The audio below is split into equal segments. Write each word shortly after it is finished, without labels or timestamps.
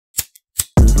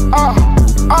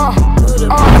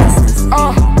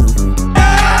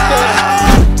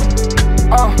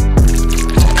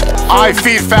I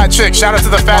feed fat chicks. Shout out to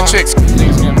the fat chicks.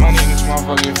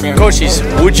 Cochise,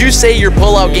 would you say your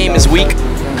pullout game is weak? $1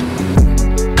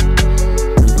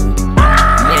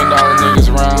 million niggas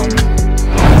around.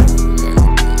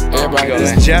 Everybody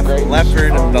This is Jeff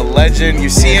Leopard, the legend. You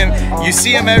see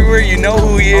him everywhere. You know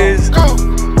who he is. Go.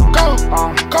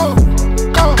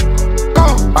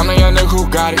 I'm a young nigga who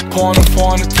got it. Pouring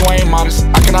the 2 ain't modest.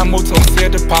 I cannot move till I'm fair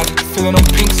deposit. Feeling them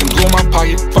pinks and glue in my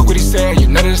pocket. Fuck what he said, you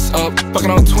nutted this up. Fucking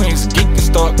on twins, geek this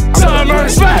stuff. Summer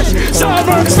smash!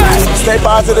 Summer smash! Stay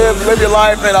positive, live your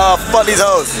life, and fuck these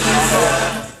hoes.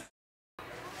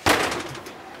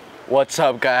 What's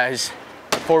up, guys?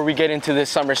 Before we get into this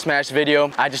Summer Smash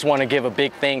video, I just want to give a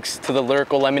big thanks to the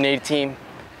Lyrical Lemonade team.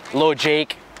 Lil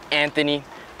Jake, Anthony,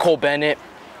 Cole Bennett.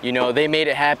 You know, they made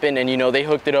it happen, and you know, they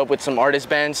hooked it up with some artist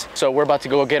bands. So we're about to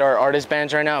go get our artist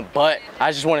bands right now. But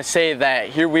I just want to say that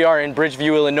here we are in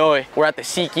Bridgeview, Illinois. We're at the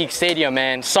SeatGeek Stadium,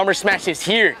 man. Summer Smash is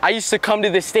here. I used to come to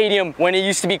this stadium when it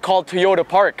used to be called Toyota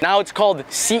Park. Now it's called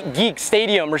SeatGeek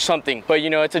Stadium or something. But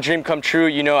you know, it's a dream come true.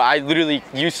 You know, I literally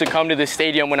used to come to this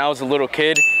stadium when I was a little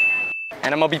kid.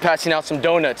 And I'm gonna be passing out some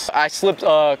donuts. I slipped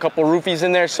a couple roofies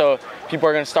in there, so people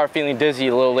are gonna start feeling dizzy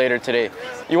a little later today.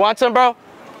 You want some, bro?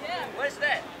 Yeah, what's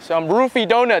that? Some roofie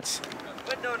donuts.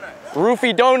 What donuts?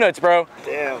 Roofie donuts, bro.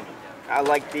 Damn, I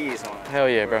like these, huh? Hell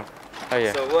yeah, bro. Hell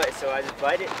yeah. So what, so I just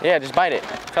bite it? Yeah, just bite it.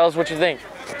 Tell us what you think.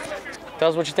 Tell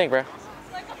us what you think, bro.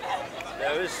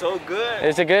 That was so good.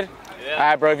 Is it good? Yeah. All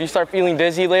right, bro, if you start feeling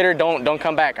dizzy later, don't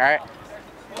come back, all right?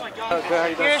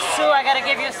 Here's 2, I gotta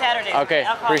give you a Saturday. Okay,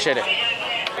 appreciate it.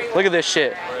 Look at this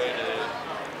shit.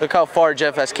 Look how far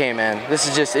Jeff has came, man. This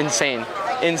is just insane.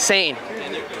 Insane.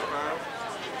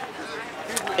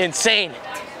 Insane.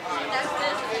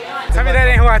 Tell me that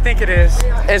ain't who I think it is.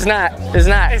 It's not. It's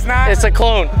not. It's not? It's a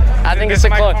clone. I think it's a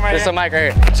clone. It's a mic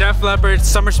right here. Jeff Leopard,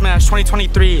 Summer Smash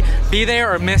 2023. Be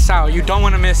there or miss out. You don't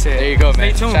want to miss it. There you go,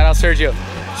 man. Stay tuned. Shout out Sergio.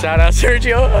 Shout out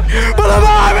Sergio. For the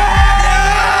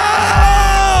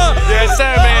Yes,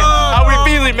 sir, man. How we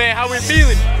feeling, man? How we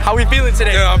feeling? How we feeling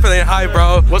today? Yeah, I'm feeling high,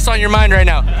 bro. What's on your mind right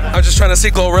now? I'm just trying to see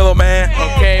Glorilla, man.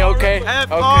 Okay, okay.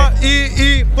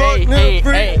 F-R-E-E, fuck Hey,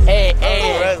 hey, hey,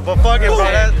 hey. But fuck it,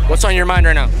 bro. What's on your mind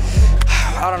right now?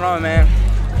 I don't know, man.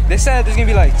 They said there's gonna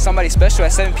be like somebody special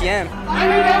at 7 p.m. I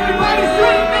need everybody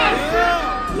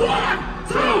screaming. 1,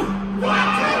 2, 1,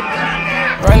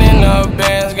 2, Running up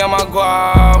bands, got my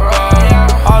guap.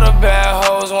 All the bad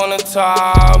hoes wanna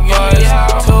top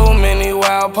us. Too many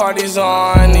wild parties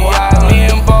on the yacht. Me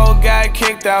and Bo got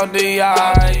kicked out the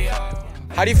yacht.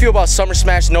 How do you feel about Summer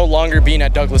Smash no longer being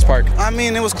at Douglas Park? I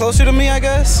mean, it was closer to me, I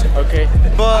guess. Okay.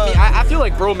 But I mean, I feel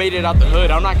like bro made it out the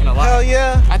hood. I'm not gonna lie. hell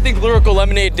yeah. I think Lyrical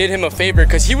Lemonade did him a favor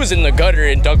because he was in the gutter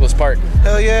in Douglas Park.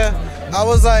 Hell yeah. I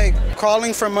was like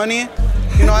crawling for money.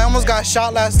 You know, I almost got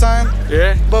shot last time.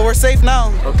 Yeah. But we're safe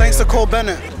now, thanks to Cole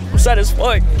Bennett. Sad as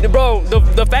fuck. Bro,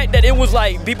 the fact that it was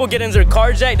like people getting their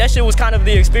car jacked, that shit was kind of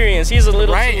the experience. He's a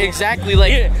little right, too, exactly.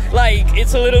 Like, yeah, like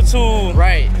it's a little too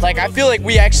right. Like I feel like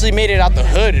we actually made it out the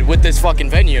hood with this fucking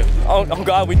venue. Oh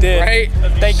God, we did. Right.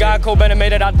 Thank God Cole Bennett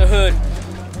made it out the hood.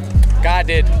 God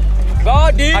did.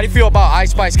 God did. How do you feel about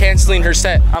Ice Spice canceling her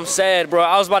set? I'm sad, bro.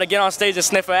 I was about to get on stage and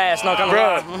sniff her ass. No, come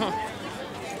on.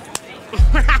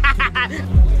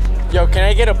 Yo, can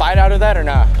I get a bite out of that or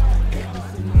not?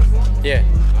 Yeah.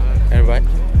 Everybody.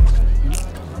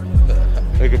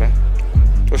 Look at man.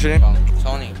 What's your name?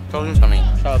 Tony. Tony.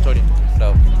 Shout out Tony.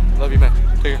 No. Love you, man.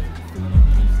 Take care.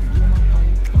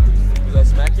 You guys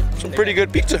smack it? Some pretty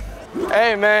good pizza.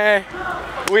 Hey, man.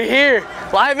 We here,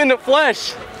 live in the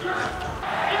flesh.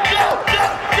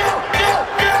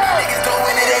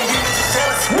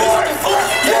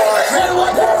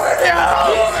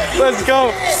 Let's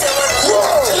go.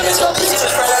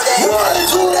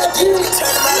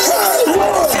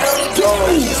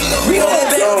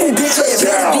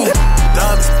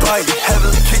 Diamonds biting,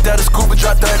 heavily kicked out of school but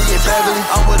dropped 30 in Beverly.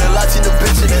 I'm with a Latina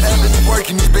bitch and Ebony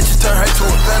working. These bitches turn her to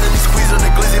a felony. Squeeze on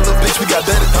the glizzy, little bitch, we got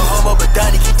better. Don't homo, but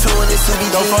Donnie keep touring this city.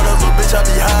 Don't front up, little bitch, I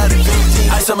be high in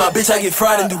 15. Ice on my bitch, I get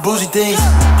fried and do bougie things.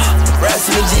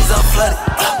 Raps in the jeans, I'm flooded.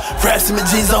 Raps in the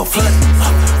jeans, I'm flooded.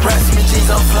 Raps in the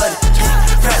jeans, I'm flooded.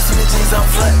 Raps in the jeans, I'm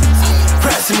flooded.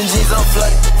 Raps in the jeans, I'm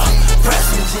flooded. Raps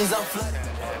in the jeans, I'm flooded.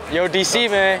 Yo, DC,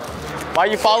 man. Why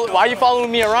you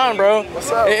following me around, bro? What's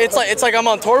up? It's like I'm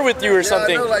on tour with you or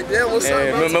something. I know, like, damn, what's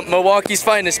up? Milwaukee's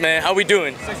finest, man. How we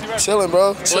doing? Chilling,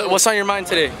 bro. Chilling. What's on your mind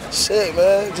today? Shit,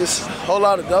 man. Just a whole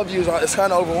lot of W's. It's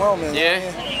kind of overwhelming. Yeah?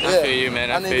 Man. I feel you,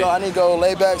 man. I need to go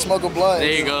lay back, smoke a blunt.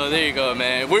 There you go,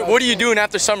 man. What are you doing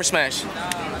after Summer Smash?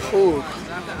 Ooh.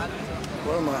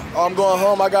 Where am I? Oh, I'm going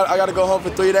home. I got to go home for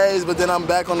 3 days, but then I'm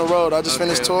back on the road. I just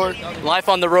finished tour. Life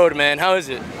on the road, man. How is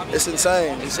it? It's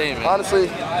insane. Insane, man. Honestly,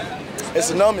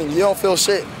 it's numbing. You don't feel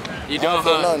shit. You don't,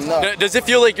 feel nothing, no. Does it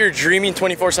feel like you're dreaming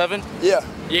 24/7? Yeah.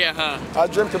 Yeah, huh? I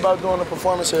dreamt about doing a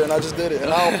performance here, and I just did it,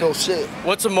 and I don't feel shit.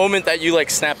 What's a moment that you like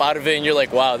snap out of it and you're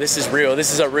like, wow, this is real.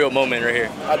 This is a real moment right here?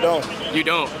 I don't. You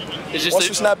don't? It's just once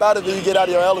you snap out of it, you get out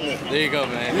of your element. There you go,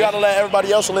 man. You gotta let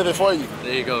everybody else live it for you.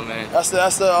 There you go, man. That's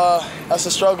the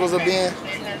struggles of being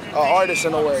an artist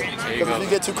in a way. Because if you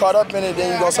get too caught up in it,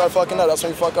 then you gonna start fucking up. That's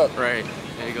when you fuck up. Right.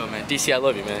 There you go, man. DC, I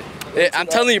love you, man. Hey, I'm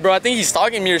telling you, bro. I think he's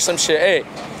stalking me or some shit. Hey.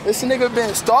 This nigga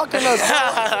been stalking us,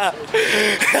 bro.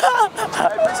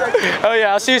 Oh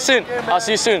yeah, I'll see you soon. I'll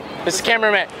see you soon. This is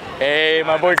cameraman. Hey,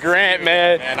 my boy Grant,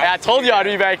 man. Hey, I told you I'd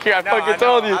be back here. I fucking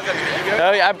told you.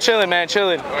 Oh yeah, I'm chilling, man.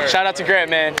 Chilling. Shout out to Grant,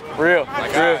 man. Real.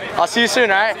 Real. I'll see you soon,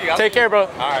 all right? Take care, bro.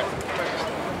 All right.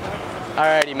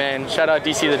 Alrighty, man. Shout out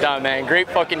DC the Don, man. Great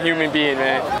fucking human being,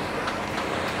 man.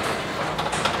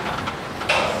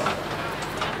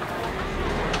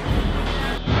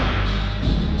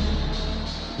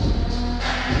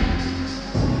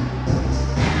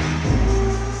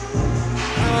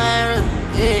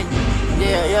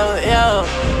 Yo,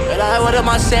 what am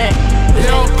I saying?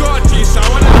 Yo, Cochise,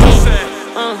 what am I saying?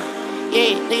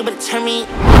 Yeah, nigga better turn me,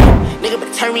 nigga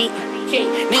better turn me,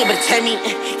 nigga better turn me,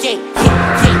 nigga better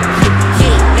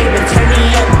turn me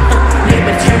up, nigga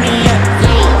better turn me up,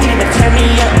 nigga better turn me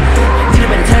up, nigga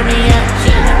better turn me up,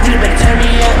 nigga better turn me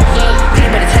up, nigga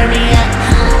better turn me up,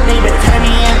 nigga better turn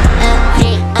me up,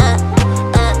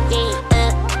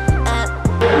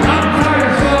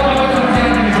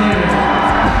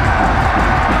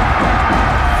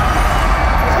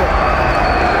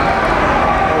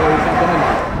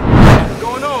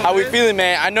 How we feeling,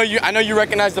 man? I know you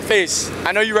recognize the face.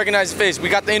 I know you recognize the face. We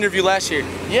got the interview last year.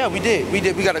 Yeah, we did. We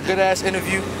got a good ass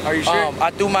interview. Are you sure?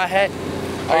 I threw my hat.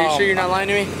 Are you sure you're not lying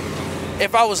to me?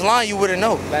 If I was lying, you wouldn't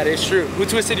know. That is true. Who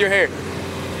twisted your hair?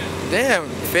 Damn,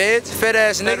 fed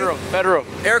ass nigga. Federal.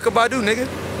 Erykah Badu, nigga.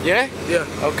 Yeah? Yeah.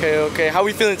 Okay. How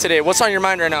we feeling today? What's on your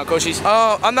mind right now, Cochise?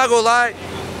 I'm not gonna lie.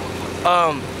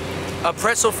 A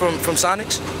pretzel from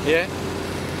Sonic's. Yeah?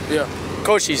 Yeah.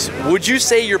 Cochise, would you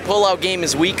say your pullout game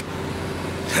is weak?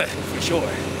 For sure.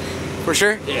 For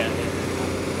sure? Yeah.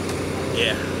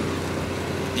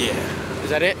 Is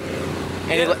that it?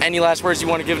 Any last words you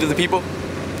want to give to the people?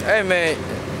 Hey man,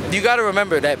 you gotta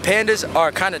remember that pandas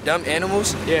are kind of dumb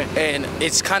animals. Yeah. And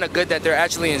it's kind of good that they're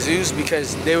actually in zoos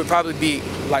because they would probably be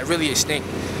like really extinct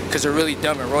because they're really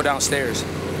dumb and roll downstairs.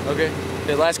 Okay.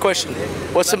 Okay, last question.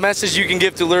 What's the message you can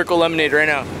give to Lyrical Lemonade right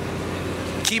now?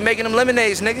 Keep making them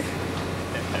lemonades, nigga.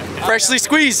 Freshly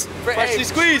squeezed. Freshly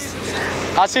squeezed.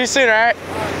 I'll see you soon, all right?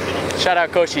 Shout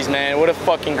out Cochise, man. What a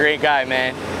fucking great guy,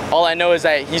 man. All I know is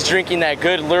that he's drinking that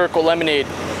good Lyrical Lemonade,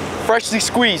 freshly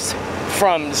squeezed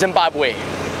from Zimbabwe.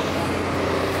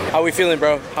 How we feeling,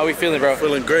 bro? How we feeling, bro?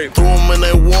 Feeling great. Threw them in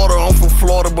that water. I'm from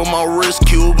Florida, but my wrist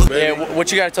Cuban. Yeah,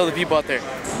 what you gotta tell the people out there?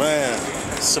 Man,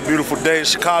 it's a beautiful day in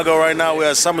Chicago right now. We're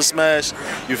at Summer Smash,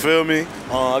 you feel me?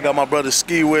 I got my brother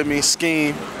Ski with me,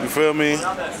 Scheme, you feel me? A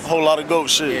whole lot of GOAT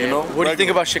shit, you know? What do you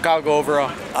think about Chicago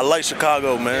overall? I like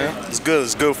Chicago, man. It's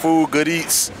good food, good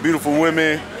eats, beautiful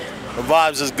women. The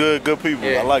vibes is good people,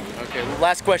 I like it. Okay,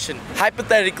 last question.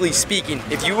 Hypothetically speaking,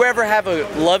 if you ever have a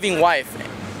loving wife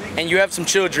and you have some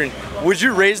children, would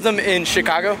you raise them in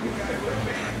Chicago?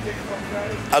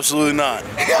 Absolutely not.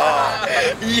 But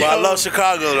I love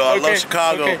Chicago though. I love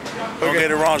Chicago. Don't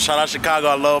get it wrong. Shout out Chicago.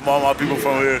 I love all my people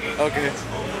from here. Okay.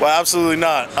 But absolutely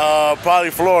not. Probably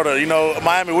Florida. You know,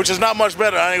 Miami, which is not much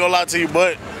better. I ain't gonna lie to you,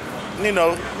 but you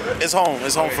know, it's home.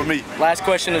 It's home for me. Last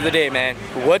question of the day, man.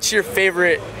 What's your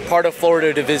favorite part of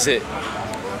Florida to visit?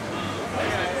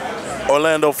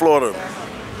 Orlando, Florida.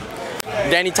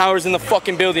 Danny Towers in the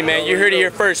fucking building, man. You heard it here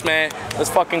first, man. Let's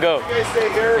fucking go.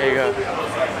 There you go.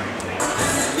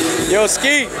 Yo,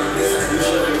 Ski.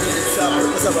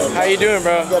 How you doing,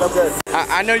 bro? Good, I'm good.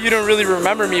 I know you don't really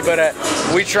remember me, but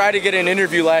we tried to get an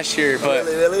interview last year, but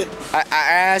really? I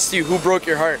asked you who broke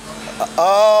your heart.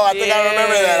 Oh, I think I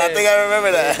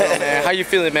remember that. Oh, man. How you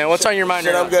feeling, man? What's on your mind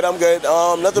right now? I'm good.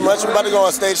 Nothing much. I'm about to go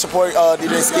on stage support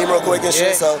DJ Scheme real quick and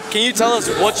shit. So. Can you tell us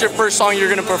what's your first song you're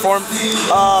gonna perform?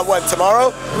 What,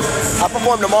 tomorrow? I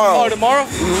perform tomorrow. Oh, tomorrow?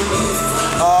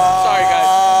 Sorry,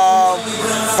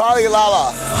 guys. Probably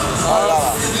Lala.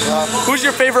 Who's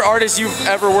your favorite artist you've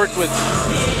ever worked with?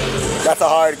 That's a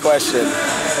hard question.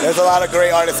 There's a lot of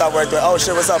great artists I've worked with. Oh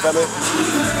shit, what's up, Emily?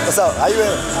 What's up? How you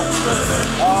been?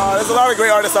 There's a lot of great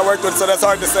artists I worked with, so that's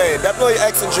hard to say. Definitely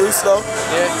X and Juice though.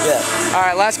 Yeah. All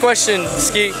right, last question,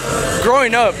 Ski.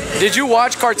 Growing up, did you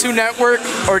watch Cartoon Network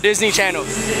or Disney Channel?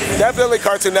 Definitely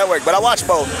Cartoon Network, but I watch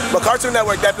both. But Cartoon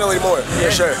Network definitely more,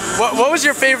 for sure. What was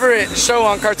your favorite show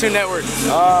on Cartoon Network?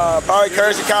 Probably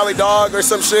Courage the Cowardly Dog or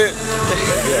some shit.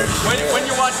 When you going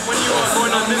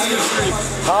on Miskip Street?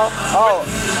 Huh? Oh.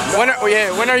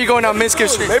 When are you going on Miskip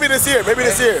Street? Maybe this year,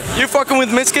 You fucking with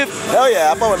Miskip? Hell yeah,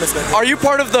 I fuck with Miskip. Are you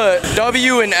part of the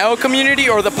W and L community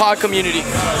or the pod community?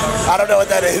 I don't know what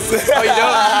that is. Oh, you don't?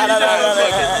 I don't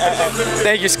know.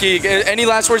 Thank you, Ski. Any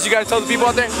last words you gotta tell the people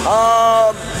out there?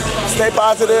 Stay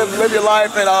positive, live your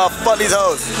life, and fuck these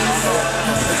hoes.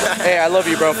 Hey, I love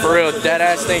you, bro. For real. Dead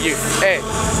ass, thank you. Hey,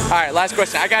 all right, last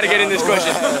question. I gotta get in this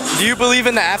question. Do you believe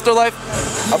in the afterlife?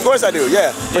 Of course I do,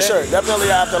 yeah, for sure.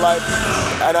 Definitely afterlife.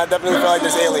 And I definitely feel like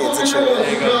there's aliens and shit.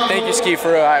 There you go. Thank you, Ski,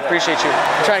 for real. I appreciate you.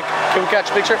 Can we catch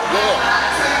a picture?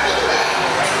 Yeah.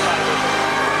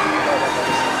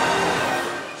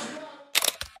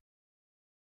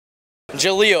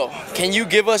 JELEEL, can you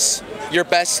give us your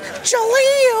best?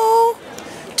 JELEEL,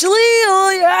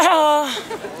 yeah.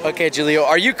 Okay, JELEEL,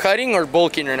 are you cutting or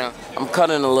bulking right now? I'm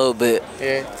cutting a little bit.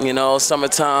 Yeah. You know,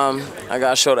 summertime, I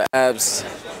gotta show the abs.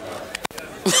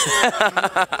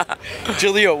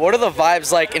 JELEEL, what are the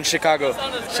vibes like in Chicago?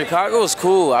 Chicago is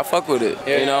cool. I fuck with it.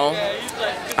 Yeah. You know,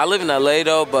 I live in LA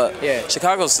though, but yeah.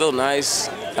 Chicago's still nice.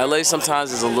 LA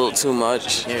sometimes is a little too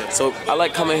much. Yeah. So I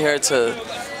like coming here to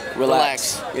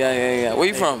relax. Yeah. Where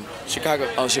you from? Chicago.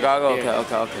 Oh, Chicago. Yeah.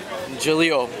 Okay.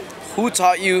 JELEEL, who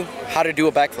taught you how to do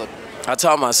a backflip? I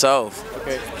taught myself.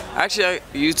 Okay. Actually,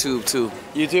 YouTube too.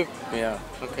 YouTube? Yeah.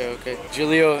 Okay.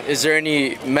 JELEEL, is there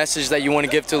any message that you want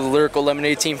to give to the Lyrical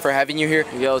Lemonade team for having you here?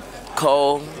 Yo,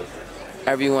 Cole,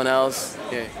 everyone else.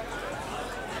 Yeah.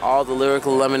 All the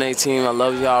Lyrical Lemonade team, I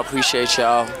love y'all, appreciate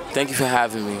y'all. Thank you for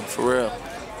having me, for real.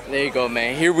 There you go,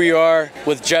 man. Here we are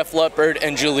with Jeff Leppard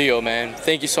and JELEEL, man.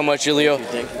 Thank you so much, JELEEL.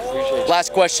 Thank you. Appreciate you.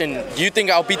 Last question. Do you think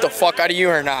I'll beat the fuck out of you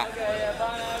or not?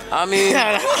 I mean...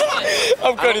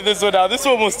 I'm cutting this one out. This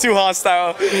one was too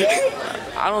hostile.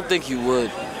 I don't think you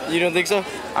would. You don't think so?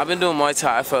 I've been doing Muay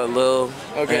Thai for a little,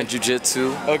 and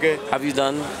Jiu-Jitsu. Okay. Have you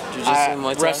done Jiu-Jitsu and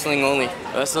Muay Thai? Wrestling only.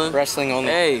 Wrestling? Wrestling only.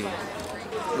 Hey,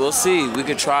 we'll see. We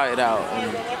could try it out,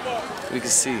 and we can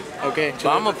see. Okay.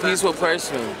 But I'm a peaceful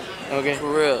person. Okay.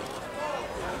 For real.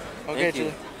 Okay,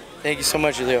 JELEEL. Thank you so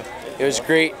much, JELEEL. It was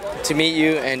great to meet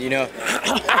you, and you know.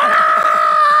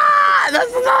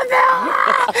 That's not now.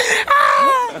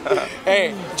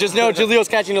 Hey, just know JELEEL's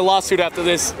catching a lawsuit after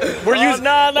this. We're using.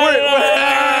 No.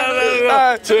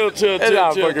 Chill.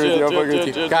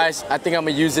 Guys, I think I'm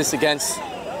gonna use this against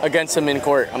him in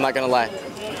court. I'm not gonna lie.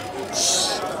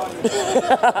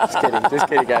 Just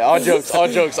kidding, guys. All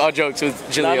jokes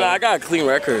with JELEEL. No, I got a clean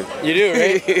record. You do,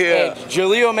 right? Yeah. Hey,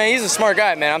 JELEEL, man, he's a smart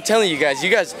guy, man. I'm telling you guys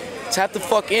tap the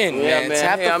fuck in, yeah,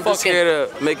 man. I'm just here to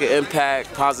make an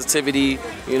impact, positivity.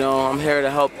 You know, I'm here to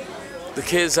help the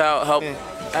kids out, help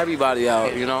everybody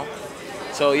out, you know?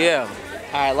 So, yeah.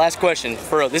 All right, last question.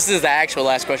 For real, this is the actual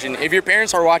last question. If your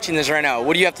parents are watching this right now,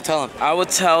 what do you have to tell them? I would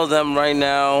tell them right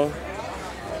now,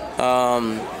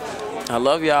 I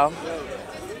love y'all.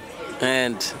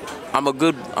 And I'm a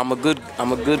good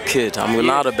kid. I'm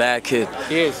not a bad kid.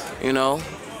 He is. You know?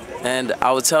 And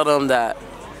I would tell them that,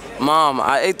 Mom,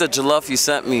 I ate the jollof you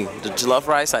sent me. The jollof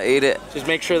rice, I ate it. Just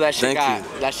make sure that shit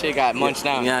got munched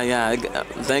down. Yeah.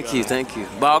 Thank you.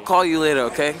 But I'll call you later,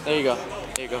 okay? There you go.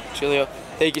 JELEEL,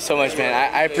 thank you so much, man.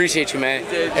 I appreciate you, man.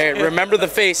 Hey, remember the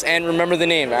face and remember the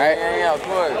name, all right? Yeah, of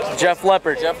course. Jeff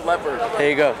Leppard. There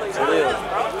you go. JELEEL.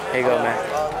 There you go, man.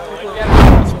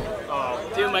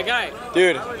 Dude, my guy.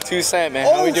 Dude, 2 Cent, man.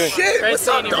 How we doing? Shit, what's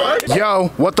up, dog? Yo,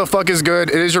 what the fuck is good?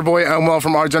 It is your boy Elmo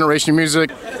from Our Generation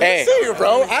Music. Hey. I see you,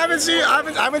 bro. I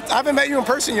haven't met you in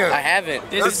person yet. I haven't.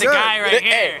 This is the guy right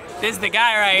here. This is the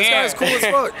guy right here. This guy's cool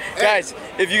as fuck. Guys,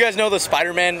 if you guys know the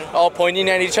Spider-Man all pointing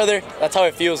at each other, that's how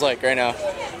it feels like right now.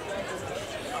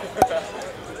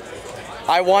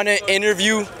 I want to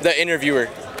interview the interviewer.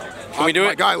 Can we do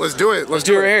it? Guy, let's do it. Let's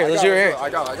do it right here. Let's do it right here. I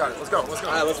got it. Let's go. All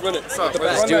right, let's run it.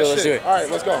 Let's do it. All right,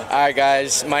 let's go. All right,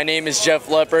 guys. My name is Jeff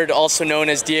Leppard, also known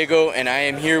as Diego, and I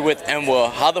am here with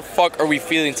Emwa. How the fuck are we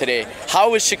feeling today?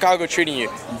 How is Chicago treating you?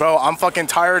 Bro, I'm fucking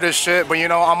tired as shit, but you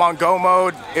know, I'm on go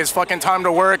mode. It's fucking time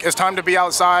to work. It's time to be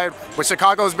outside. But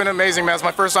Chicago's been amazing, man. It's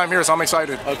my first time here, so I'm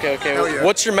excited. Okay. Yeah.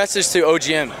 What's your message to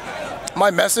OGM?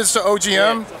 My message to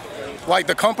OGM? Yeah. Like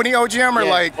the company OGM or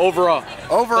like overall?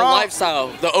 Overall. The lifestyle,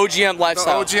 the OGM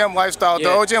lifestyle. The OGM lifestyle. Yeah.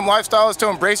 The OGM lifestyle is to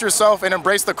embrace yourself and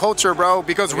embrace the culture, bro,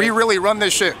 because we really run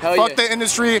this shit. Fuck the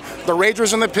industry, the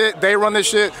ragers in the pit, they run this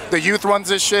shit, the youth runs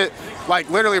this shit, Like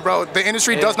literally, bro, the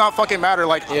industry does not fucking matter.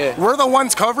 Like we're the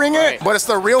ones covering it, but it's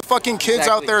the real fucking kids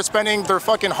out there spending their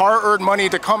fucking hard-earned money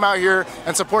to come out here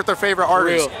and support their favorite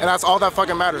artists. And that's all that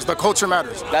fucking matters. The culture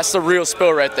matters. That's the real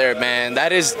spill right there, man.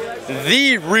 That is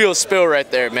the real spill right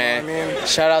there, man.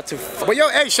 Shout out to. But yo,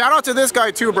 hey, shout out to this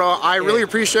guy too, bro. I really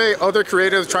appreciate other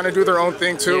creatives trying to do their own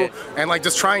thing too, and like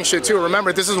just trying shit too.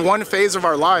 Remember, this is one phase of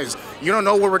our lives. You don't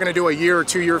know what we're gonna do a year or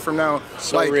 2 years from now.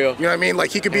 So like, real. You know what I mean?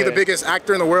 Like he could be the biggest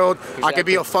actor in the world. I could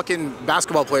be a fucking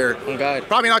basketball player. Oh God.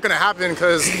 Probably not gonna happen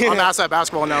because I'm ass at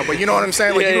basketball now. But you know what I'm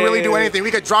saying? Like you can really do anything.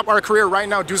 We could drop our career right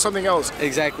now, do something else.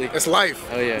 Exactly. It's life.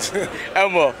 Oh yeah.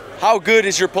 Elmo, how good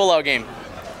is your pullout game?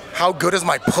 How good is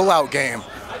my pullout game?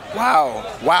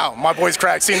 Wow, my boy's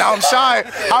cracked. See, now I'm shy.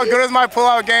 How good is my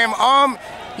pullout game?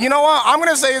 You know what? I'm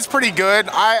gonna say it's pretty good.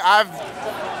 I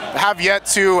have yet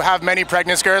to have many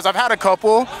pregnant scares. I've had a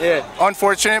couple.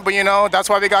 Unfortunate, but you know that's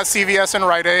why we got CVS and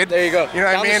Rite Aid. There you go. You know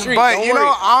what I mean? But you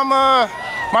know,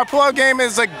 my pullout game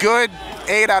is a good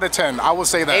 8 out of 10. I will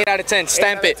say that. 8 out of 10.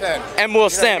 Stamp it. And we'll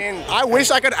stamp. I wish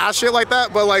I could ask shit like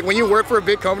that, but like when you work for a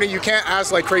big company, you can't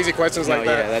ask like crazy questions like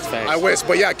that. Yeah, that's facts. I wish,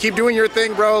 but yeah, keep doing your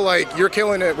thing, bro. Like you're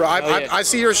killing it, bro. I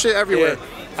see your shit everywhere.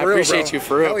 I appreciate you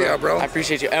for real, yeah, bro. I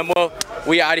appreciate you, Elmo.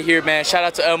 We out of here, man. Shout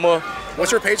out to Elmo.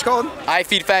 What's your page called? I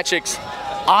Feed Fat Chicks.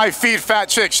 I Feed Fat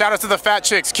Chicks. Shout out to the fat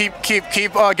chicks. Keep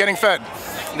getting fed.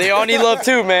 They all need love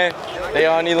too, man. They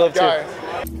all need love too.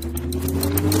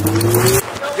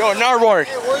 Yo, Narwhal,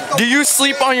 do you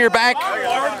sleep on your back?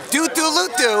 Do.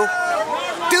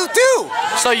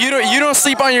 So you don't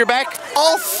sleep on your back?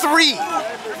 All three.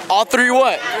 All three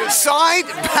what? Side,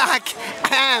 back,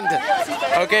 and.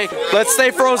 Okay, let's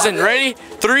stay frozen. Ready?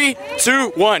 3,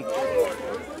 2, 1.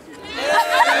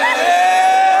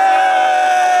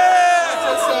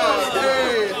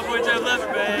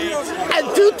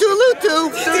 And do.